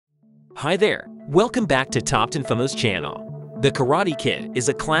Hi there, welcome back to Top 10 Famous channel. The Karate Kid is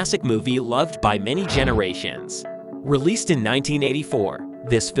a classic movie loved by many generations. Released in 1984,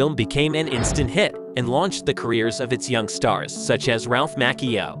 this film became an instant hit and launched the careers of its young stars such as Ralph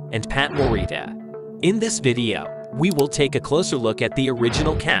Macchio and Pat Morita. In this video, we will take a closer look at the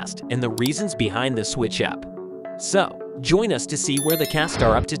original cast and the reasons behind the switch-up. So, join us to see where the cast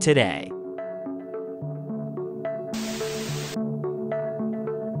are up to today.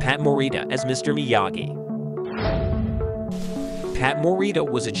 Pat Morita as Mr. Miyagi. Pat Morita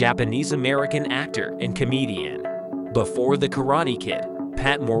was a Japanese-American actor and comedian. Before The Karate Kid,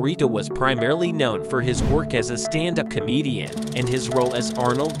 Pat Morita was primarily known for his work as a stand-up comedian and his role as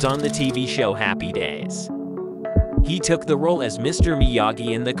Arnold on the TV show Happy Days. He took the role as Mr.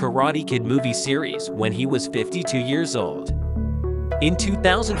 Miyagi in the Karate Kid movie series when he was 52 years old. In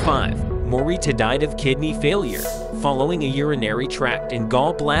 2005, Morita died of kidney failure following a urinary tract and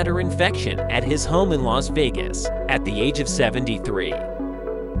gallbladder infection at his home in Las Vegas at the age of 73.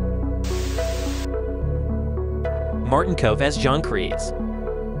 Martin Kove as John Kreese.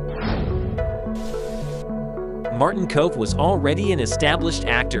 Martin Kove was already an established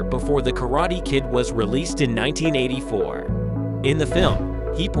actor before The Karate Kid was released in 1984. In the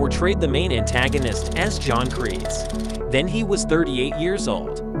film, he portrayed the main antagonist as John Kreese. Then he was 38 years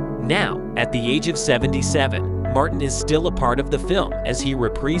old. Now, at the age of 77, Martin is still a part of the film as he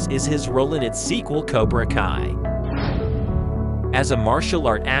reprises his role in its sequel Cobra Kai. As a martial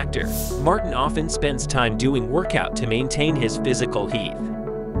art actor, Martin often spends time doing workout to maintain his physical health.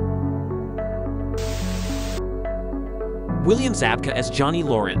 William Zabka as Johnny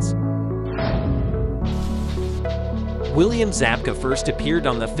Lawrence. William Zabka first appeared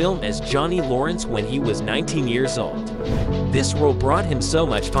on the film as Johnny Lawrence when he was 19 years old. This role brought him so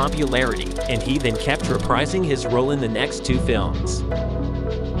much popularity, and he then kept reprising his role in the next two films.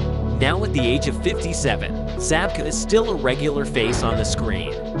 Now at the age of 57, Zabka is still a regular face on the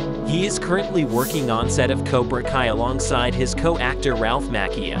screen. He is currently working on set of Cobra Kai alongside his co-actor Ralph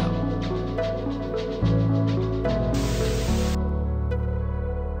Macchio.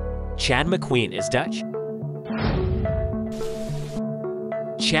 Chad McQueen is Dutch.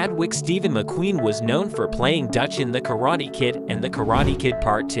 Chadwick Stephen McQueen was known for playing Dutch in The Karate Kid and The Karate Kid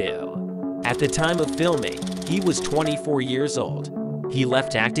Part 2. At the time of filming, he was 24 years old. He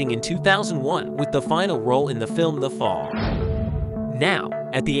left acting in 2001 with the final role in the film The Fall. Now,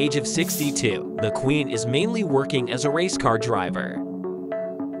 at the age of 62, McQueen is mainly working as a race car driver.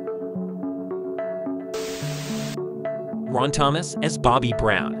 Ron Thomas as Bobby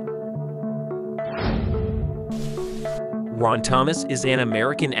Brown. Ron Thomas is an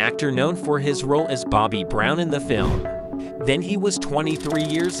American actor known for his role as Bobby Brown in the film. Then he was 23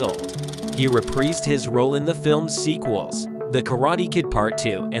 years old. He reprised his role in the film's sequels, The Karate Kid Part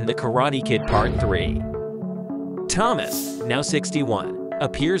 2 and The Karate Kid Part 3. Thomas, now 61,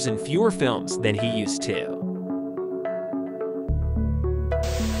 appears in fewer films than he used to.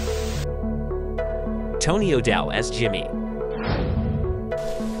 Tony O'Dell as Jimmy.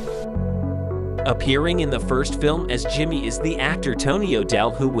 Appearing in the first film as Jimmy is the actor Tony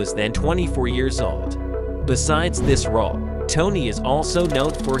O'Dell, who was then 24 years old. Besides this role, Tony is also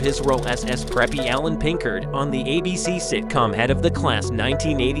known for his role as Preppy Alan Pinkard on the ABC sitcom Head of the Class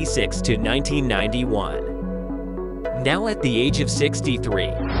 1986 to 1991. Now at the age of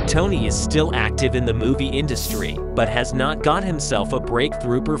 63, Tony is still active in the movie industry, but has not got himself a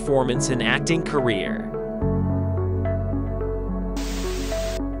breakthrough performance and acting career.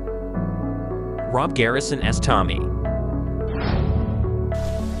 Rob Garrison as Tommy.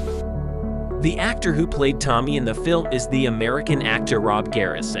 The actor who played Tommy in the film is the American actor Rob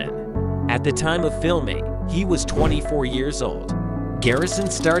Garrison. At the time of filming, he was 24 years old. Garrison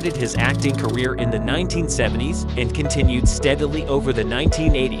started his acting career in the 1970s and continued steadily over the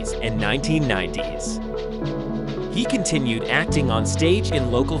 1980s and 1990s. He continued acting on stage in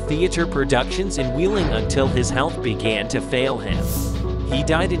local theater productions in Wheeling until his health began to fail him. He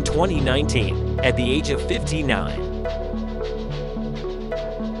died in 2019 at the age of 59.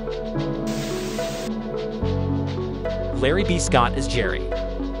 Larry B. Scott as Jerry.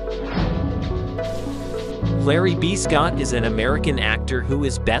 Larry B. Scott is an American actor who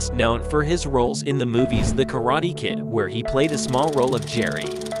is best known for his roles in the movies The Karate Kid, where he played a small role of Jerry.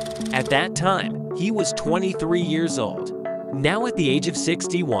 At that time, he was 23 years old. Now at the age of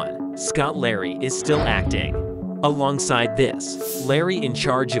 61, Scott Larry is still acting. Alongside this, Larry in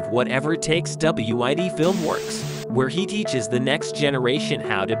charge of Whatever It Takes WID Filmworks, where he teaches the next generation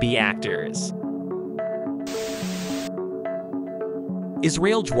how to be actors.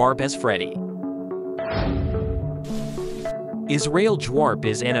 Israel Dwarb as Freddy. Israel Dwarp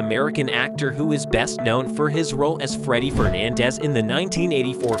is an American actor who is best known for his role as Freddy Fernandez in the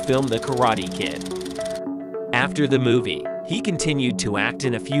 1984 film The Karate Kid. After the movie, he continued to act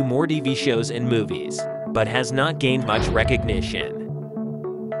in a few more TV shows and movies, but has not gained much recognition.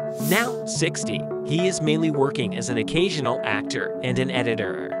 Now 60, he is mainly working as an occasional actor and an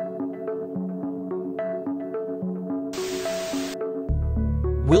editor.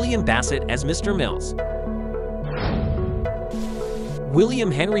 William Bassett as Mr. Mills.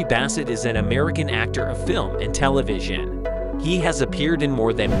 William Henry Bassett is an American actor of film and television. He has appeared in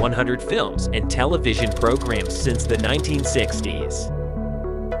more than 100 films and television programs since the 1960s.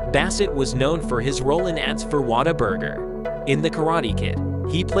 Bassett was known for his role in ads for Whataburger. In The Karate Kid,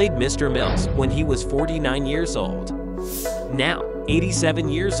 he played Mr. Mills when he was 49 years old. Now, 87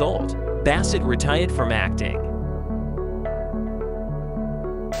 years old, Bassett retired from acting.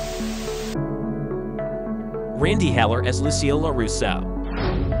 Randy Heller as Lucille LaRusso.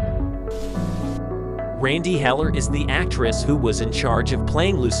 Randy Heller is the actress who was in charge of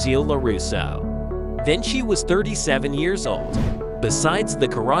playing Lucille LaRusso. Then she was 37 years old. Besides The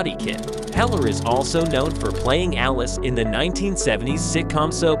Karate Kid, Heller is also known for playing Alice in the 1970s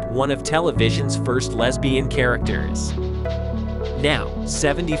sitcom soap, one of television's first lesbian characters. Now,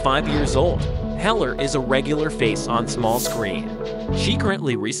 75 years old, Heller is a regular face on small screen. She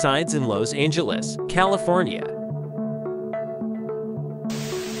currently resides in Los Angeles, California.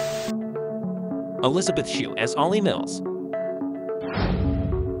 Elizabeth Shue as Ollie Mills.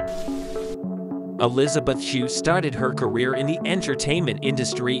 Elizabeth Shue started her career in the entertainment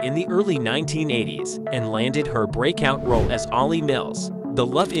industry in the early 1980s and landed her breakout role as Ollie Mills, the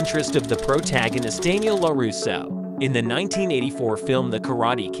love interest of the protagonist Daniel LaRusso, in the 1984 film The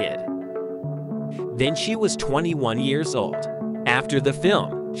Karate Kid. Then she was 21 years old. After the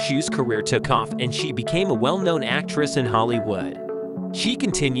film, Shue's career took off and she became a well-known actress in Hollywood. She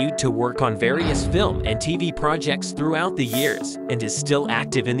continued to work on various film and TV projects throughout the years and is still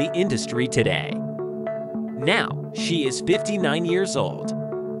active in the industry today. Now, she is 59 years old.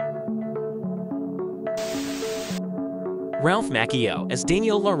 Ralph Macchio as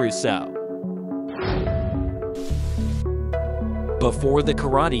Daniel LaRusso. Before The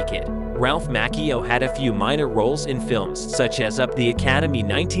Karate Kid, Ralph Macchio had a few minor roles in films such as Up the Academy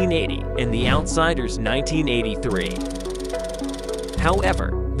 1980 and The Outsiders 1983.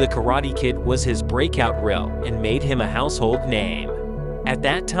 However, The Karate Kid was his breakout role and made him a household name. At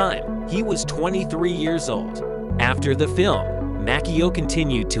that time, he was 23 years old. After the film, Macchio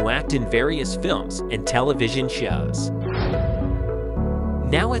continued to act in various films and television shows.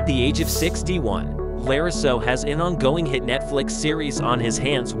 Now at the age of 61, LaRusso has an ongoing hit Netflix series on his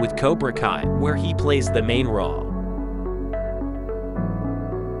hands with Cobra Kai, where he plays the main role.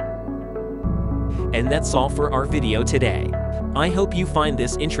 And that's all for our video today. I hope you find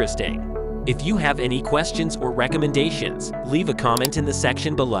this interesting. If you have any questions or recommendations, leave a comment in the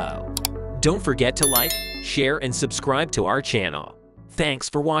section below. Don't forget to like, share, and subscribe to our channel. Thanks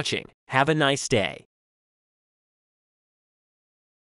for watching. Have a nice day.